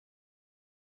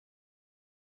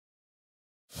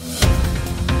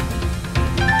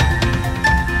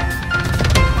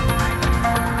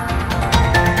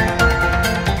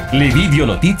Le video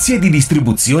notizie di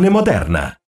distribuzione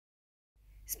moderna.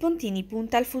 Spontini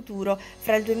punta al futuro.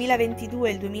 Fra il 2022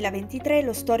 e il 2023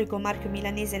 lo storico marchio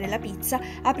milanese della pizza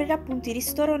aprirà punti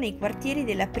ristoro nei quartieri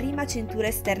della prima cintura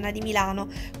esterna di Milano,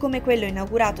 come quello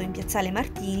inaugurato in piazzale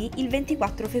Martini il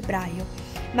 24 febbraio.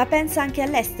 Ma pensa anche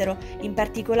all'estero, in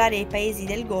particolare ai paesi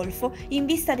del Golfo, in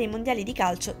vista dei mondiali di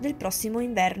calcio del prossimo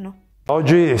inverno.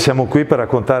 Oggi siamo qui per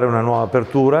raccontare una nuova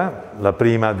apertura, la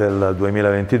prima del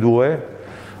 2022,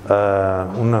 a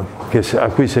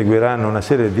cui seguiranno una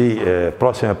serie di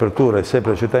prossime aperture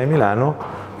sempre a città di Milano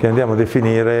che andiamo a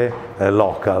definire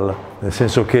local, nel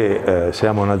senso che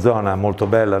siamo una zona molto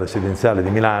bella residenziale di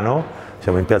Milano,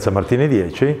 siamo in piazza Martini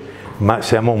 10, ma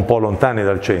siamo un po' lontani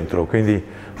dal centro, quindi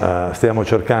stiamo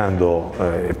cercando,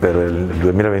 per il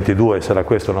 2022 sarà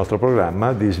questo il nostro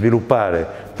programma, di sviluppare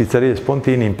pizzerie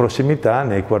Spontini in prossimità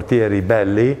nei quartieri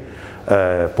belli,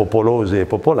 popolosi e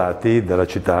popolati della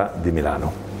città di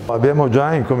Milano. Abbiamo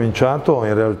già incominciato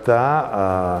in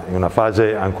realtà in una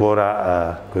fase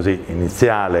ancora così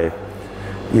iniziale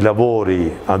i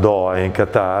lavori a Doha e in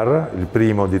Qatar, il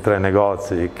primo di 3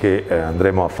 negozi che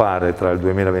andremo a fare tra il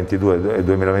 2022 e il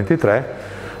 2023,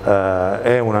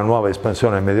 è una nuova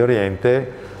espansione al Medio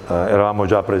Oriente. Eravamo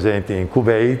già presenti in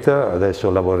Kuwait, adesso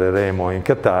lavoreremo in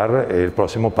Qatar e il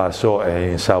prossimo passo è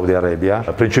in Saudi Arabia.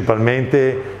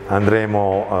 Principalmente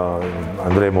andremo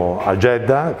a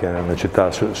Jeddah, che è una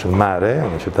città sul mare,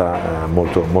 una città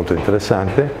molto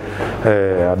interessante.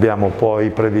 Abbiamo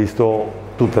poi previsto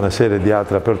tutta una serie di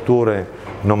altre aperture,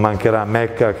 non mancherà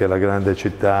Mecca, che è la grande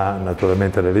città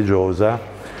naturalmente religiosa,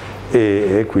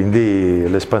 e quindi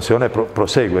l'espansione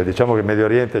prosegue. Diciamo che il Medio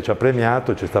Oriente ci ha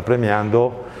premiato, ci sta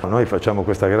premiando. Noi facciamo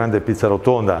questa grande pizza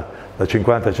rotonda da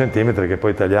 50 cm che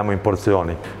poi tagliamo in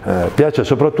porzioni. Piace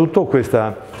soprattutto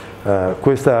questo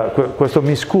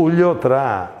miscuglio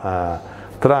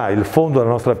tra il fondo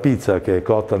della nostra pizza, che è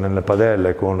cotta nelle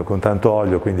padelle con tanto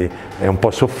olio, quindi è un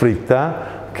po'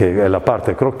 soffritta, che è la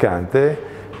parte croccante,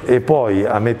 e poi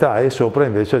a metà e sopra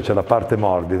invece c'è la parte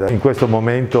morbida. In questo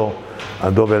momento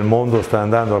dove il mondo sta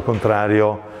andando al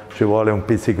contrario ci vuole un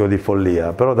pizzico di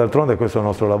follia, però d'altronde questo è il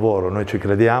nostro lavoro, noi ci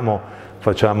crediamo,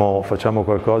 facciamo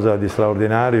qualcosa di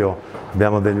straordinario,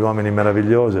 abbiamo degli uomini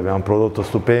meravigliosi, abbiamo un prodotto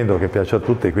stupendo che piace a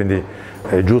tutti, quindi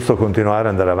è giusto continuare ad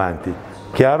andare avanti.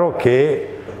 Chiaro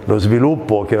che lo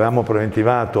sviluppo che avevamo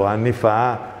preventivato anni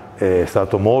fa è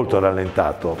stato molto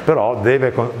rallentato, però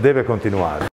deve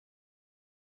continuare.